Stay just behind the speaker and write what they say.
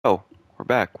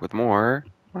back with more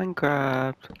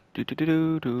Minecraft. Do do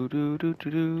do do do do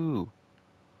do do.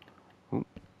 Ooh.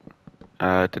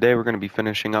 Today we're going to be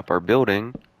finishing up our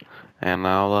building, and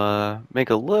I'll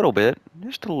make a little bit,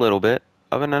 just a little bit,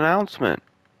 of an announcement.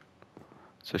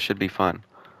 So it should be fun.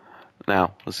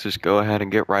 Now let's just go ahead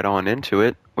and get right on into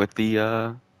it with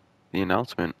the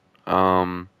announcement.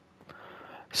 Um,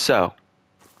 so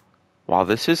while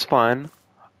this is fun,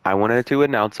 I wanted to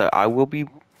announce that I will be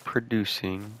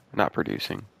not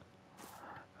producing.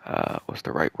 What's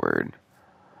the right word?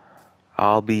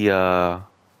 I'll be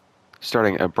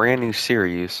starting a brand new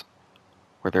series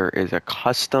where there is a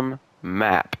custom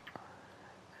map,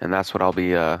 and that's what I'll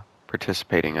be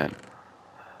participating in.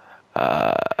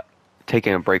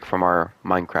 Taking a break from our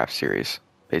Minecraft series,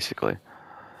 basically,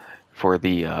 for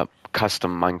the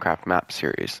custom Minecraft map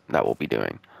series that we'll be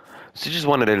doing. So just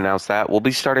wanted to announce that. We'll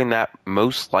be starting that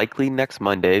most likely next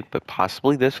Monday, but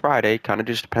possibly this Friday. Kind of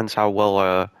just depends how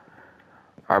well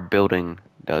our building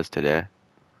does today.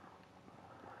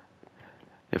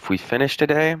 If we finish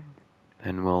today,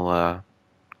 then we'll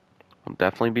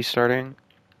definitely be starting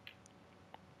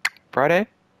Friday.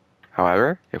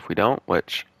 However, if we don't,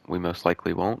 which we most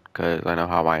likely won't, because I know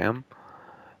how I am,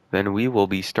 then we will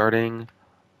be starting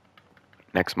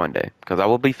next Monday, because I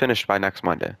will be finished by next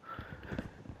Monday.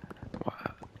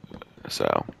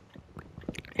 So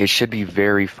it should be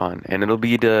very fun, and it'll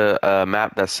be the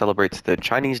map that celebrates the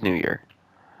Chinese New Year.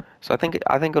 So I think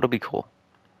it'll be cool.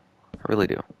 I really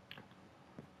do.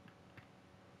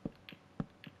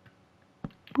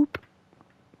 Boop.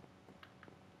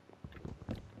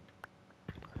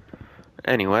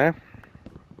 Anyway,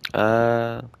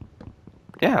 yeah,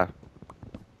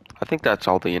 I think that's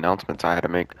all the announcements I had to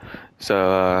make.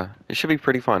 So it should be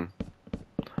pretty fun.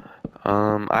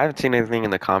 I haven't seen anything in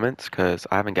the comments because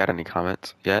I haven't got any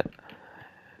comments yet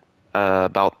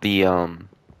about the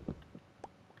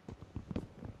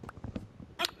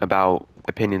about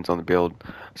opinions on the build.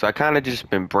 So I kind of just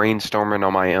been brainstorming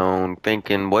on my own,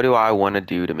 thinking, what do I want to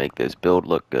do to make this build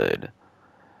look good?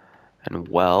 And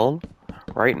well,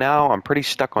 right now I'm pretty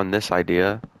stuck on this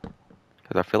idea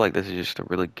because I feel like this is just a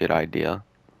really good idea.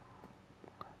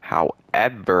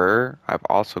 However, I've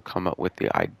also come up with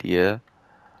the idea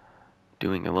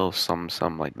doing a little some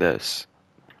like this,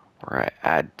 where I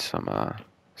add some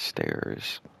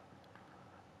stairs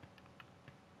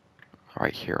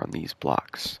right here on these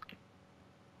blocks.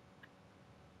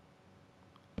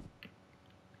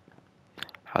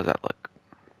 How's that look?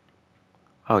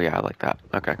 Oh yeah, I like that.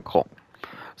 Okay, cool.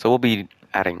 So we'll be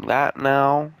adding that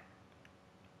now.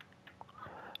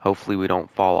 Hopefully we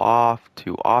don't fall off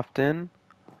too often.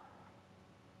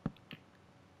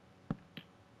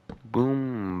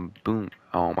 Boom, boom.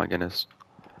 Oh my goodness.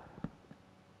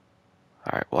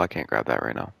 Alright, well I can't grab that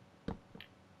right now.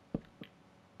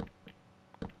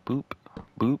 Boop,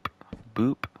 boop,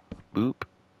 boop, boop.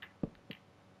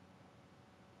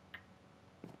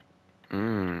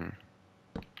 Mmm.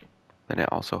 Then it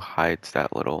also hides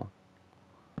that little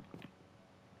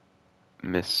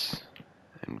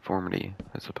misinformity,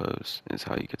 I suppose, is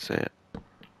how you could say it.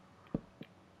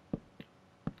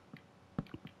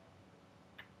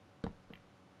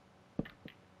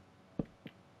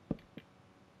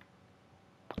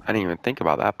 I didn't even think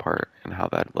about that part and how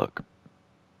that'd look.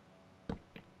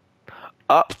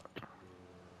 Up!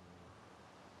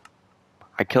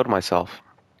 I killed myself.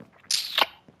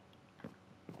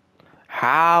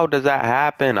 How does that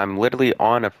happen? I'm literally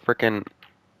on a freaking...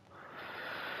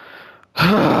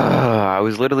 I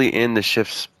was literally in the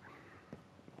shifts.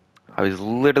 I was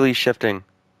literally shifting.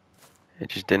 It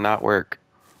just did not work.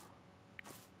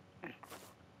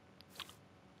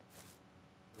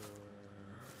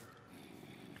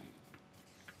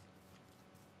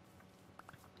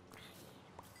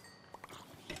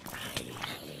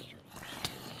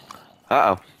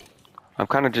 Uh-oh. I'm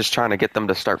kind of just trying to get them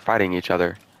to start fighting each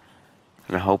other.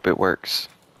 And I hope it works.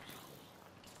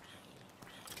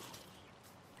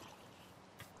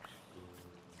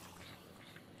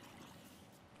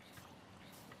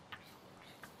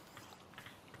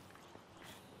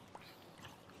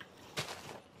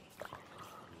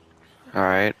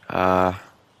 Alright,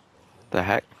 the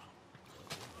heck?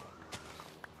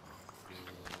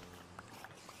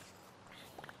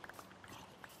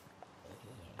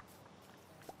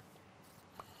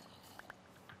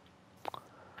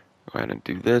 Go ahead and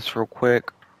do this real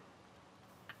quick.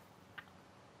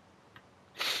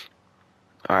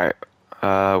 Alright,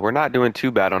 we're not doing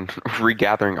too bad on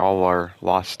regathering all our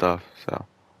lost stuff, so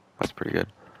that's pretty good.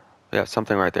 We got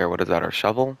something right there. What is that, our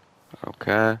shovel?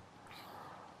 Okay.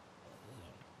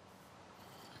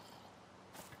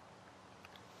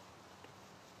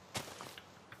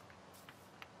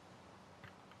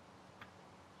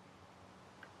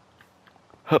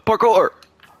 Parkour!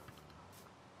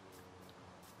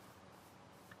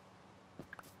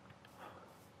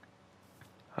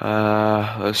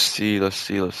 Let's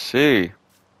see.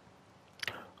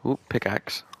 Ooh,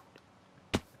 pickaxe.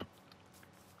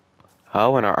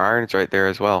 Oh, and our iron's right there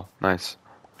as well. Nice.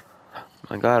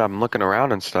 My God, I'm looking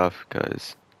around and stuff,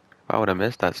 because if I would have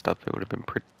missed that stuff, it would have been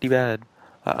pretty bad.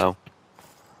 Uh-oh.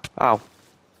 Ow.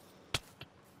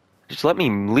 Just let me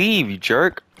leave, you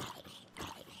jerk.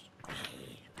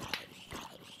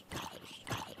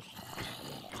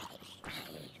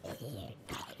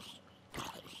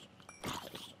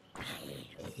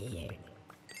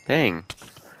 Dang.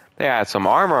 They had some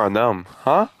armor on them,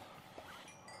 huh?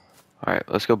 Alright,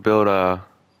 let's go build a...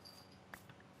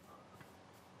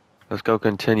 Let's go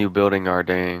continue building our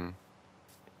dang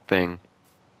thing.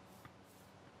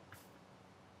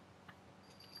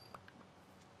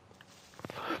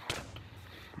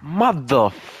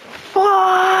 Mother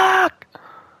fuck!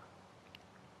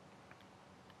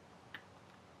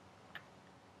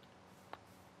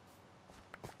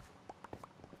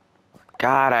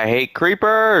 God, I hate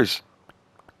creepers!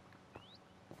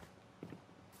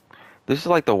 This is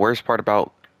like the worst part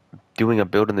about doing a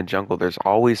build in the jungle. There's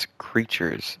always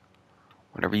creatures.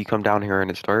 Whenever you come down here and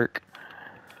it's dark.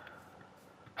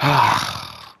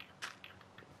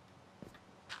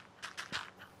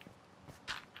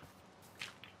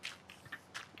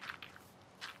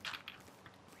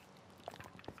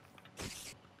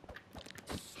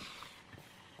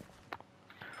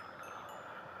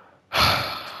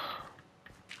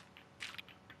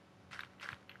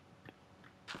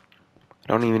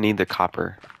 I don't even need the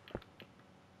copper.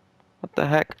 What the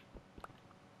heck?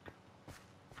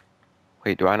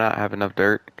 Wait, do I not have enough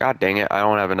dirt? God dang it, I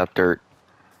don't have enough dirt.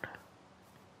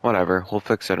 Whatever, we'll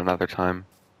fix it another time.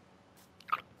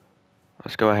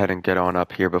 Let's go ahead and get on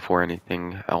up here before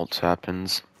anything else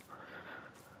happens.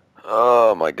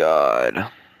 Oh my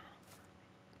God.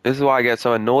 This is why I get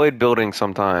so annoyed building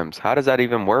sometimes. How does that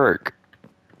even work?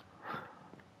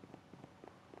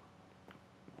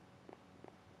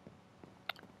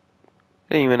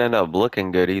 Didn't even end up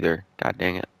looking good either. God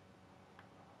dang it.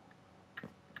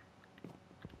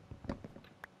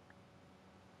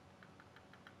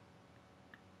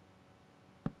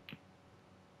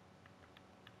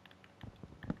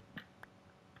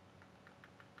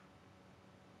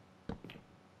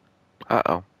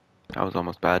 Uh-oh. That was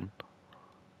almost bad.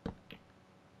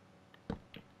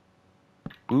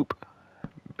 Boop.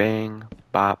 Bang.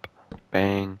 Bop.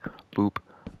 Bang. Boop.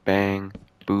 Bang.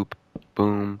 Boop.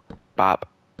 Boom. Bop.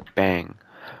 Bang.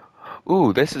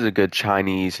 Ooh, this is a good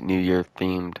Chinese New Year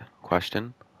themed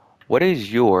question. What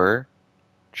is your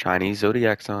Chinese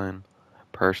zodiac sign?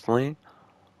 Personally,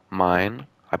 mine,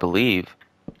 I believe,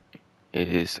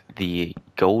 is the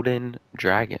golden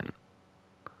dragon.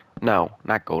 No,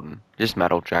 not golden, just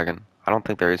metal dragon. I don't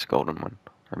think there is a golden one.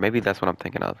 Or maybe that's what I'm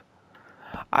thinking of.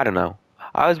 I don't know.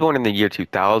 I was born in the year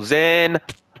 2000.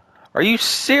 Are you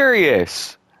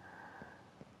serious?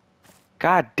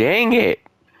 God dang it.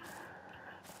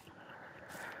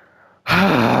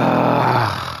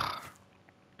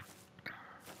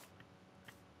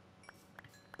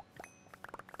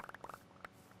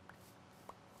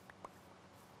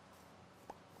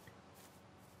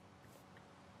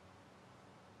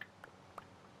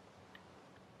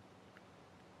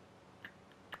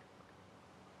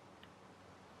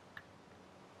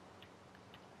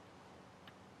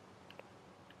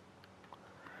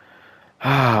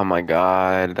 Oh my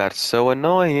God, that's so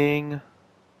annoying.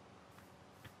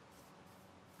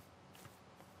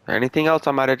 Anything else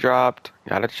I might have dropped?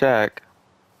 Gotta check.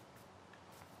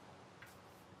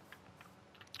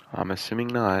 I'm assuming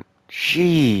not.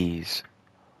 Jeez.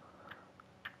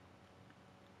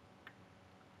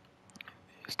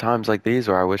 It's times like these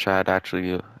where I wish I had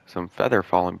actually some feather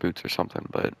falling boots or something,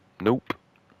 but nope.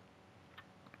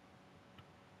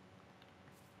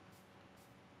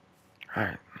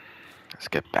 Alright, let's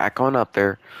get back on up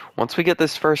there. Once we get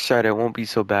this first set, it won't be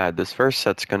so bad. This first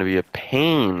set's gonna be a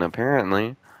pain,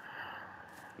 apparently.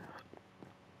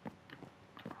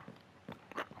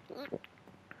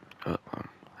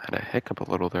 Had a hiccup a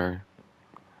little there.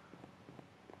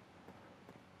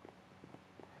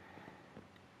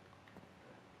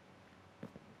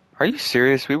 Are you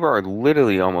serious? We were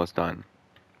literally almost done.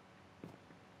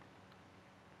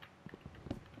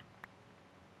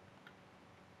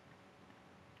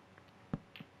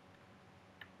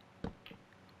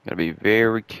 Gotta be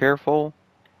very careful.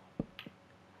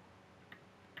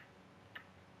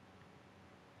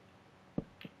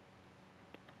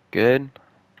 Good.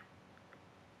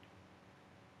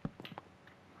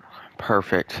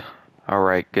 Perfect.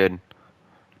 Alright, good.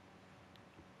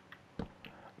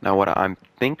 Now what I'm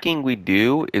thinking we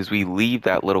do is we leave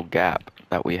that little gap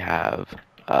that we have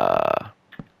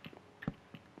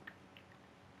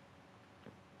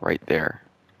right there.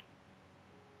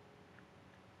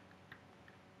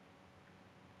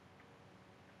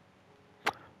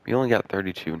 We only got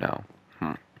 32 now.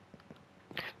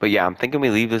 But yeah, I'm thinking we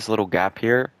leave this little gap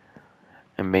here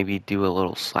and maybe do a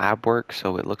little slab work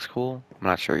so it looks cool. I'm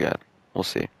not sure yet. We'll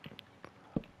see.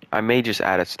 I may just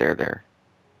add a stair there.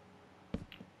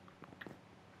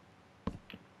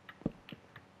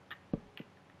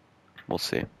 We'll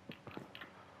see.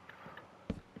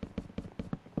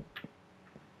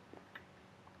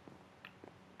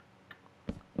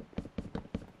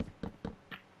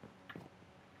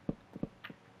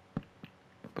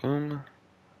 Boom.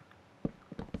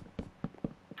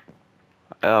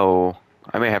 Oh,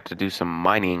 I may have to do some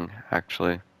mining,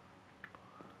 actually.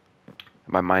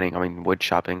 By mining, I mean wood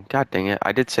chopping. God dang it.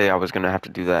 I did say I was going to have to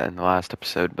do that in the last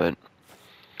episode, but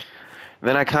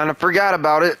then I kind of forgot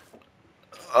about it.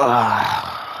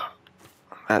 Ugh,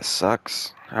 that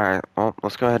sucks. Alright, well,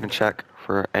 let's go ahead and check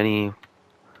for any...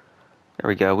 There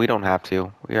we go. We don't have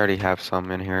to. We already have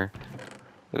some in here.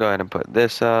 We'll go ahead and put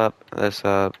this up, this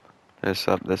up, this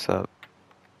up, this up.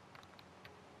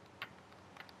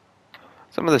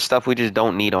 Some of the stuff we just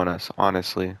don't need on us,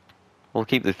 honestly. We'll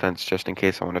keep the fence just in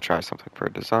case I want to try something for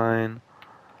a design.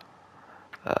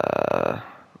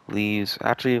 Leaves.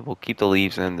 Actually, we'll keep the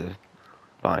leaves and the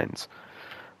vines.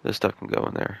 This stuff can go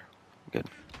in there. Good.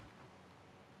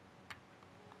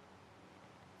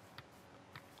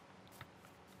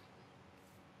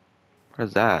 What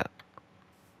is that?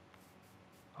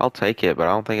 I'll take it, but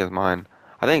I don't think it's mine.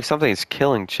 I think something's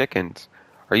killing chickens.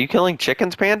 Are you killing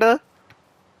chickens, Panda?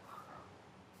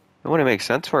 It wouldn't make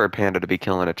sense for a panda to be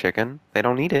killing a chicken. They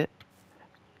don't eat it.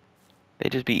 They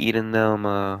just be eating them,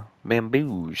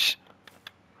 bamboos.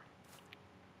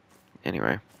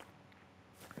 Anyway.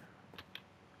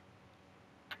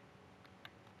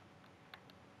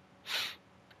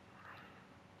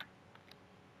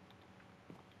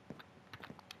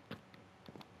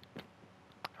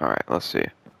 Alright, let's see.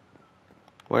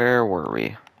 Where were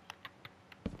we?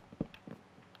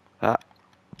 Ah.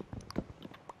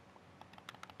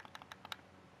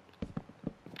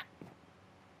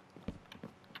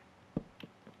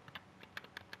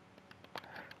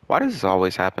 Why does this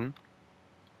always happen?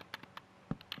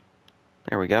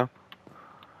 There we go.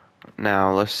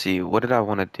 Now, let's see. What did I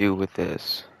want to do with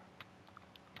this?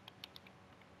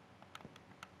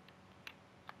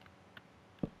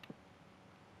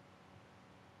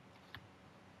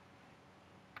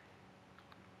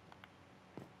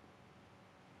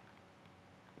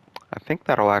 I think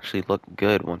that'll actually look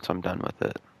good once I'm done with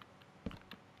it.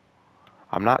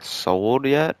 I'm not sold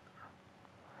yet,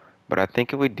 but I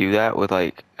think if we do that with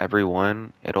like every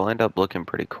one, it'll end up looking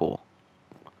pretty cool.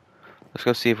 Let's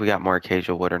go see if we got more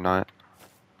acacia wood or not.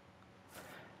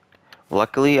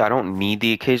 Luckily, I don't need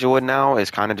the acacia wood now.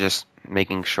 It's kind of just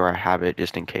making sure I have it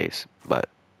just in case. But,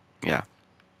 yeah.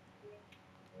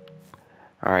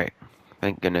 Alright.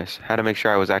 Thank goodness. Had to make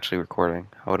sure I was actually recording.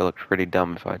 I would have looked pretty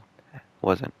dumb if I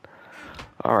wasn't.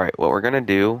 Alright, what we're going to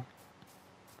do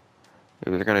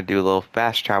is we're going to do a little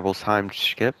fast travel time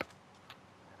skip.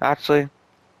 Actually,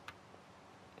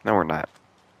 no we're not.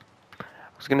 I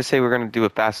was going to say we're going to do a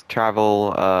fast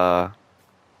travel,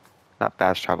 not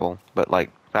fast travel, but like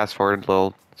fast forward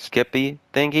little skippy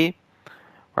thingy.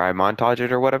 Where I montage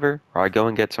it or whatever, or I go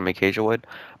and get some acacia wood.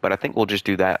 But I think we'll just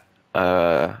do that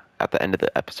at the end of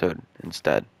the episode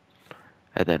instead,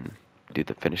 and then do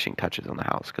the finishing touches on the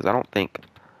house. Because I don't think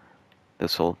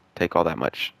this will take all that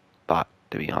much thought,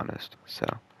 to be honest. So.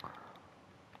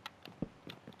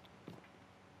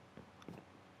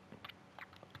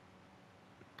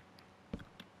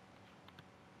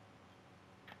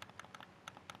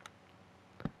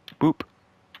 Boop.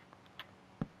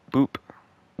 Boop.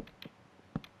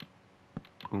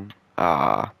 Boom.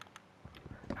 Ah.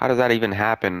 How does that even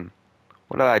happen?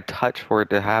 What did I touch for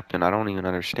it to happen? I don't even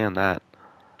understand that.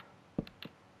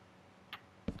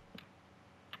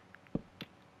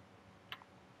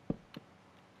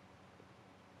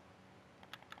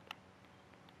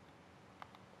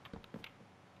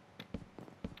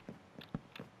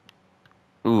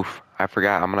 Oof. I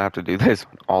forgot. I'm gonna have to do this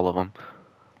on all of them.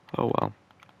 Oh well.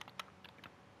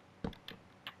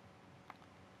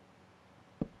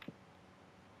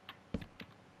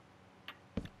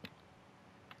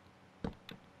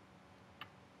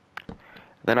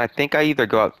 Then I think I either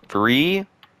go up 3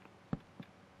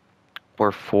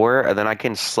 or 4, and then I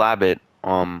can slab it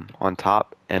on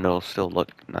top, and it'll still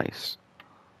look nice.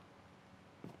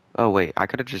 Oh wait, I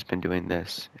could have just been doing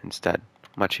this instead.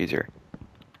 Much easier.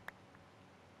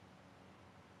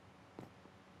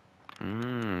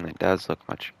 It does look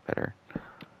much better.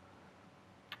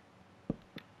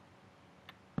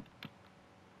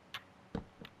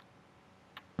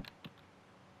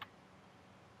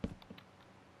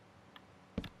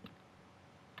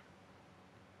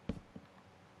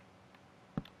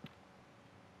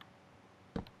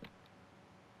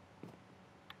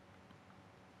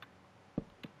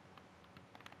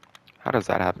 How does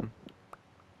that happen?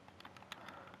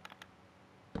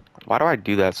 Why do I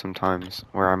do that sometimes,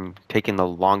 where I'm taking the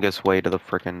longest way to the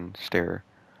frickin' stair?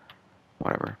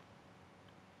 Whatever.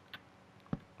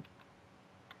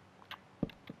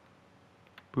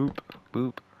 Boop,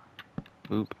 boop,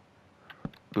 boop,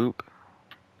 boop,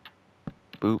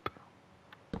 boop,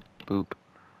 boop,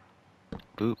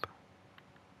 boop.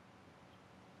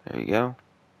 There you go.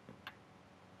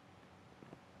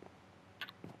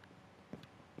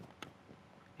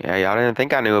 Yeah, y'all didn't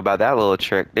think I knew about that little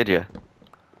trick, did you?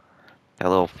 That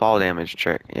little fall damage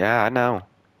trick. Yeah, I know.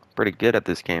 Pretty good at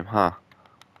this game, huh?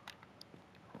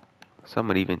 Some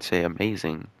would even say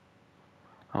amazing.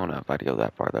 I don't know if I'd go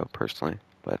that far, though, personally.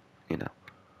 But, you know.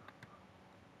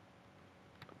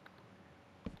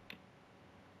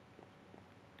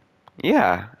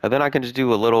 Yeah, and then I can just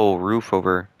do a little roof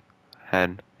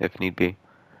overhead, if need be.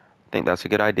 I think that's a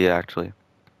good idea, actually.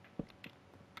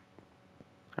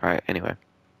 Alright, anyway.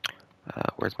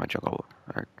 Where's my jungle?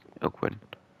 Or oak wood.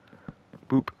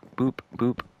 Boop, boop,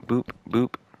 boop, boop,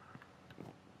 boop.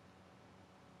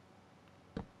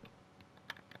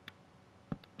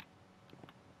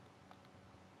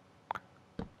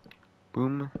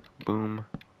 Boom, boom,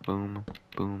 boom,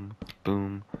 boom,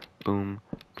 boom, boom,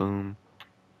 boom.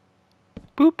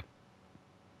 Boop.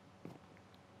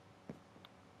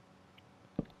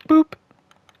 Boop.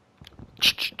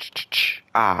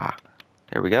 Ah,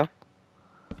 there we go.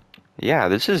 Yeah,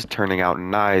 this is turning out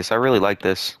nice. I really like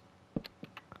this.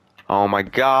 Oh my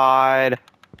god.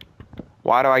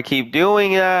 Why do I keep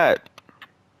doing that?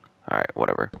 Alright,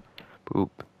 whatever.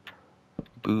 Boop.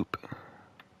 Boop.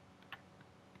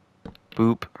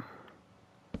 Boop.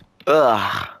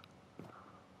 Ugh.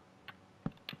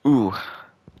 Ooh.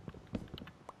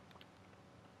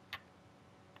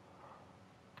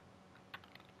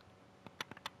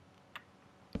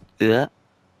 Yeah.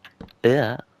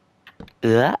 Yeah.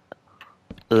 Yeah.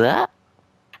 Yeah.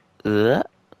 Yeah.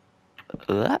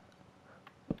 Yeah.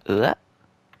 Yeah.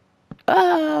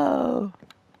 Oh.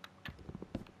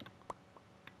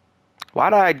 Why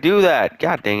did I do that?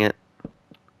 God dang it.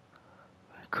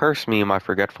 Curse me in my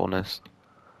forgetfulness.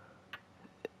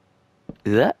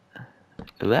 Yeah.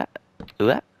 Yeah.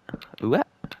 Yeah. Yeah.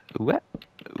 Yeah.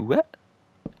 Yeah.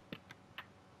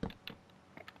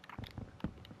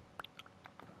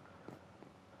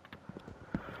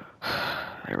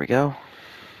 There we go.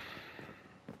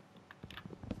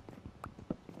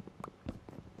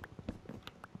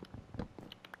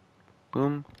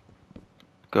 Boom.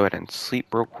 Go ahead and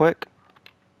sleep real quick.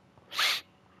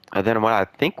 And then what I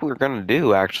think we're gonna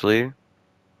do, actually,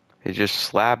 is just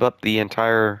slab up the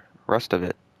entire rest of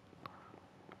it.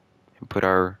 And put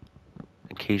our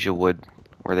acacia wood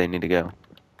where they need to go.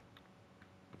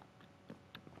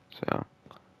 So,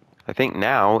 I think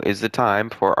now is the time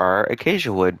for our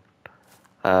acacia wood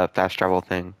fast travel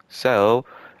thing. So,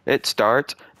 it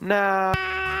starts now.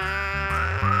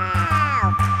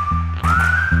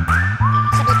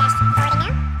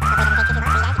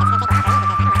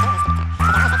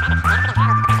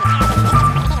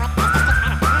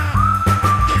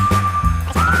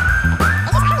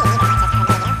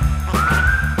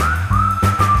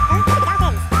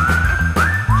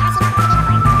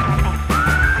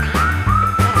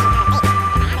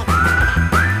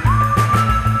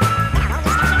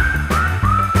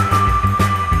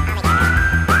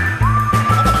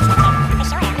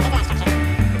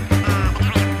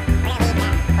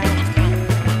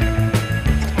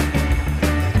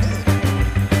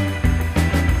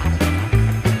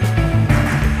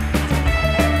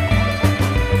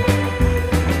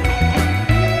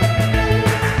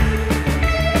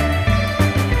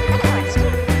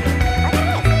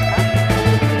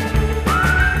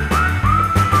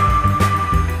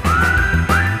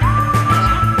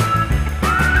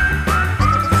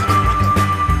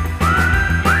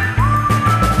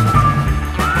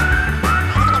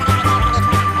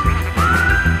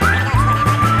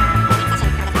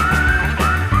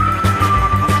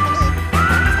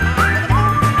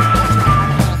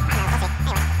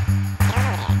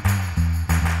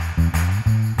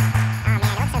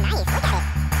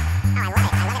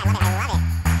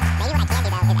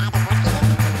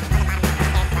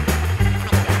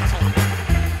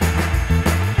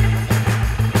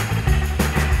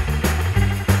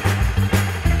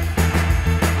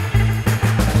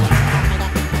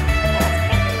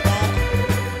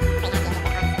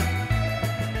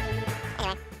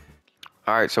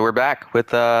 Alright, so we're back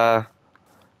with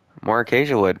more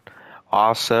acacia wood.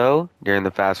 Also, during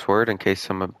the fast forward, in case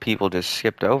some people just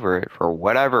skipped over it for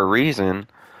whatever reason,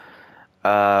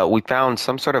 we found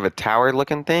some sort of a tower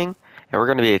looking thing, and we're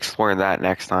going to be exploring that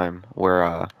next time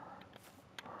we're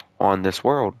on this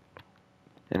world.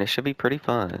 And it should be pretty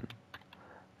fun.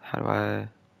 How do I... There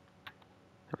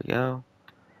we go.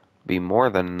 Be more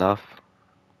than enough.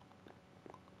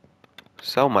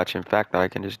 So much, in fact, that I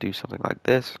can just do something like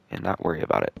this and not worry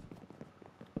about it.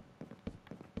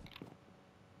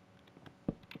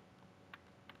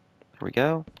 There we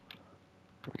go.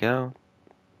 There we go.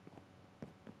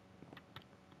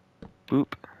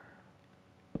 Boop.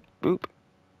 Boop.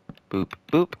 Boop.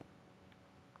 Boop.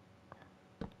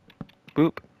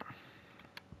 Boop.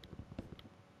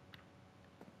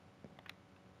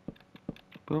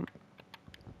 Boom.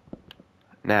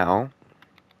 Now,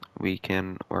 we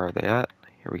can... Where are they at?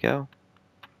 Here we go.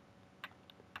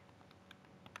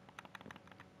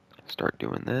 Start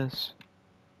doing this.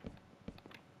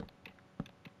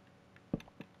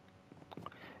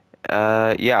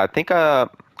 Yeah, I think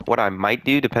what I might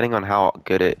do, depending on how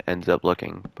good it ends up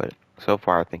looking, but so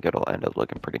far I think it'll end up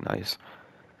looking pretty nice,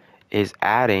 is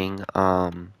adding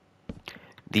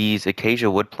these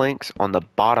acacia wood planks on the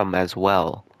bottom as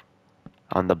well.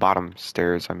 On the bottom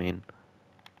stairs, I mean,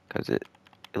 because it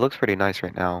looks pretty nice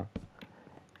right now.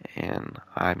 And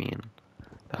I mean,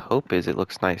 the hope is it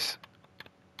looks nice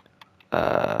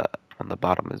on the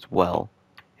bottom as well,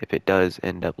 if it does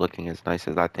end up looking as nice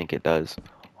as I think it does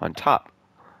on top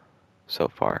so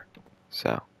far.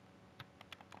 So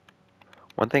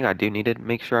one thing I do need to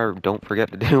make sure I don't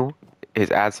forget to do is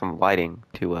add some lighting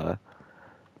to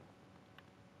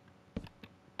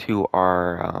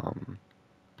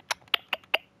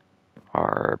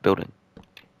our building.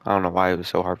 I don't know why it was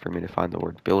so hard for me to find the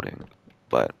word building,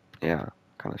 but yeah,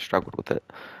 kind of struggled with it.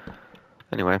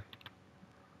 Anyway.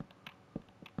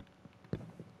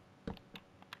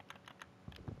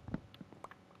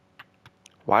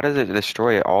 Why does it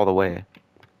destroy it all the way?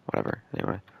 Whatever.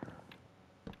 Anyway.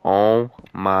 Oh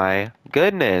my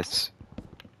goodness.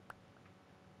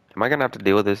 Am I gonna have to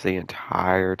deal with this the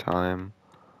entire time?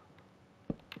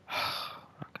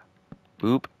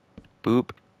 Boop, boop,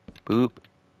 boop,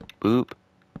 boop,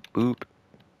 boop.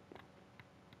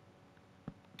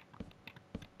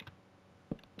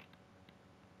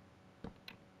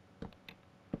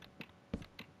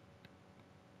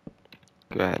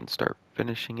 Go ahead and start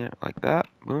finishing it like that.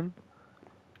 Boom.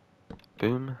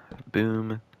 Boom,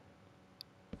 boom,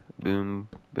 boom,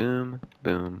 boom,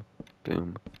 boom,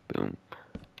 boom, boom,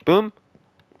 boom,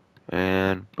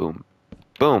 and boom,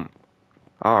 boom.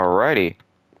 Alrighty.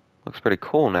 Looks pretty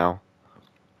cool now.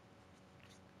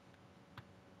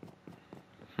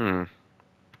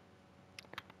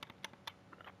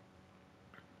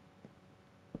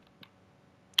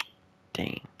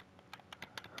 Dang.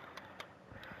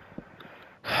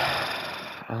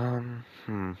 Um,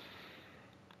 hmm.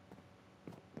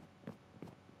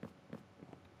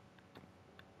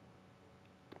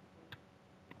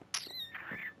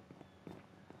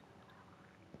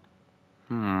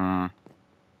 Hmm.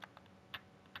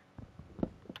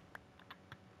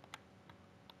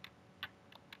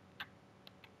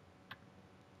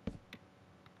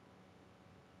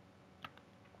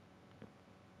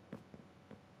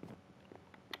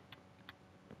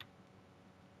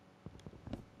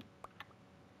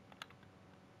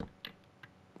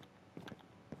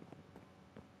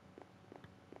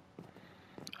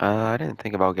 I didn't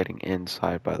think about getting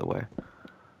inside, by the way.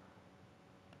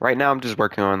 Right now, I'm just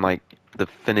working on, like, the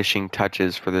finishing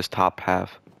touches for this top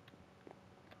half.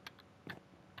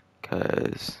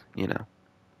 Because, you know.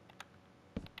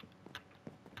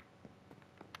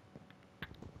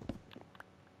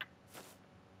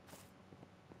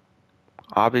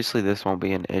 Obviously, this won't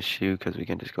be an issue because we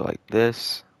can just go like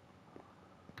this.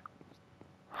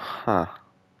 Huh.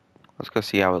 Let's go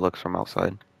see how it looks from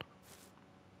outside.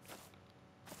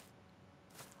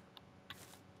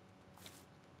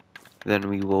 Then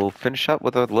we will finish up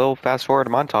with a little fast forward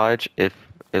montage if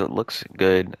it looks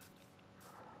good.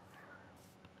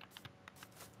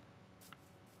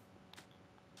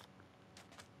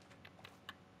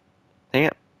 Dang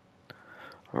it.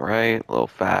 Alright, a little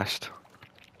fast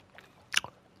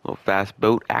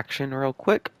boat action real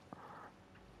quick.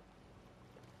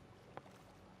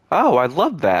 Oh, I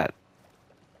love that.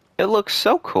 It looks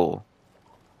so cool.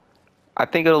 I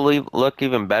think it'll look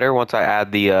even better once I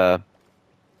add the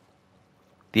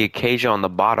acacia on the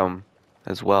bottom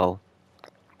as well.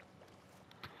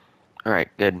 Alright,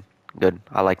 good. Good.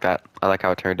 I like that. I like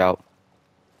how it turned out.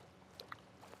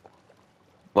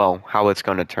 well, how it's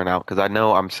going to turn out, because I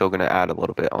know I'm still going to add a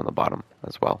little bit on the bottom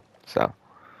as well. So,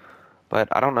 but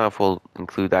I don't know if we'll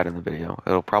include that in the video.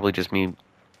 It'll probably just be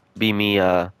me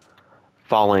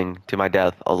falling to my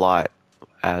death a lot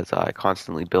as I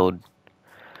constantly build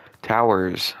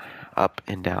towers up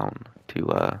and down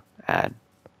to add.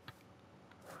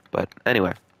 But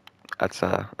anyway, that's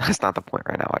that's not the point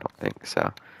right now, I don't think. So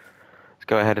let's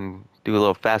go ahead and do a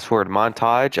little fast forward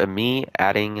montage of me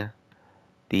adding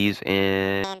these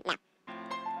in.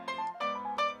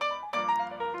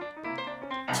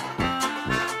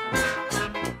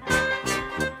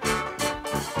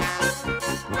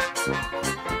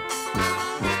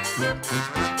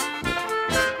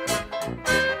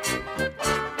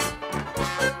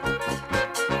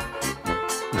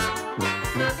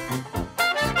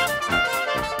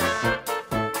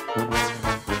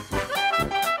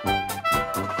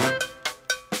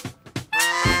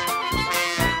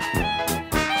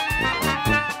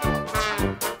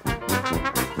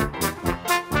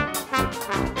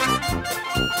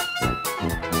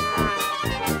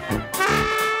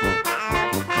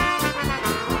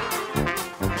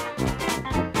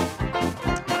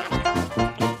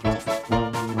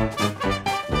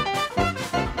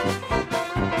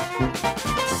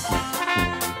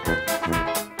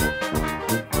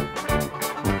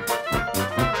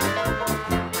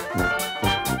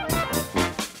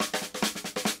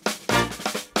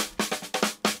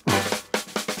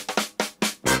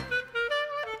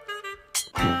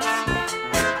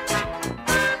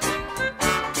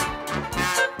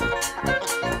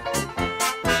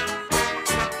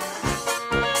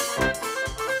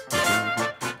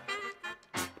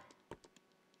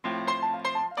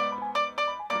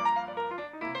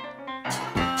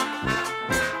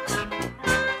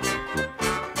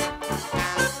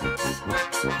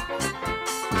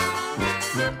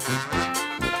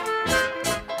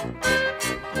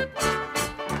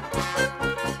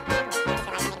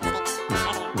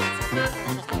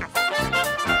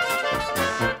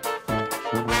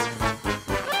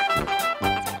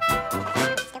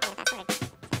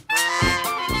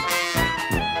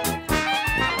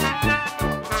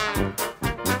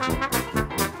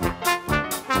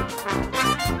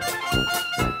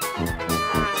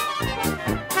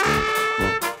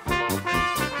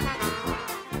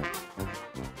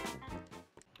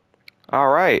 All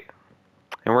right,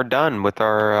 and we're done with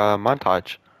our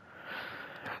montage.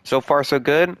 So far, so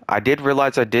good. I did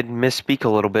realize I did misspeak a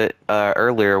little bit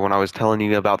earlier when I was telling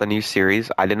you about the new series.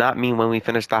 I did not mean when we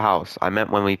finished the house. I meant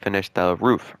when we finished the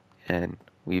roof, and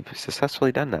we've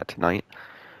successfully done that tonight,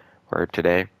 or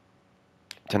today.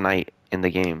 Tonight in the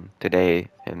game, today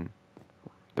in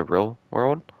the real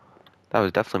world. That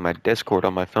was definitely my Discord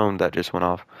on my phone that just went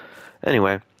off.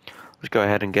 Anyway, let's go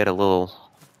ahead and get a little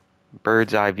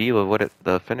bird's eye view of what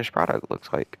the finished product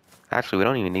looks like. Actually, we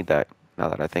don't even need that now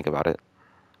that I think about it.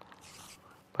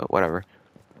 But whatever.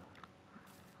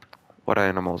 What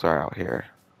animals are out here?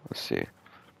 Let's see.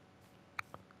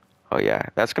 Oh yeah,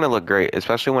 that's gonna look great,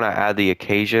 especially when I add the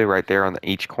acacia right there on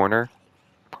each corner.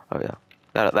 Oh yeah,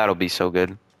 that'll be so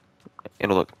good.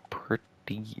 It'll look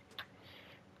pretty.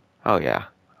 Oh yeah,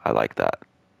 I like that.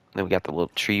 Then we got the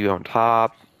little tree on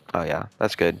top. Oh yeah,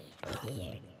 that's good.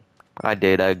 I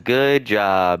did a good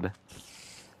job.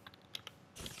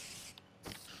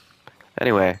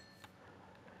 Anyway,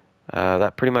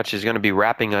 that pretty much is going to be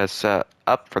wrapping us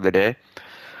up for the day.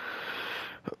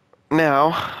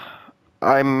 Now,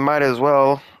 I might as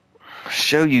well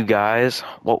show you guys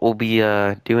what we'll be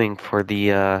doing for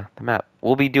the map.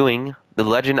 We'll be doing the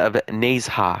Legend of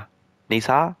Nezha.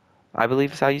 Nezha, I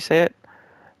believe is how you say it.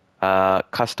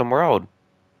 Custom world.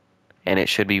 And it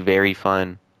should be very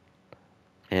fun.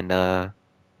 And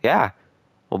yeah,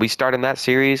 we'll be starting that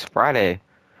series Friday.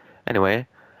 Anyway,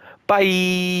 bye!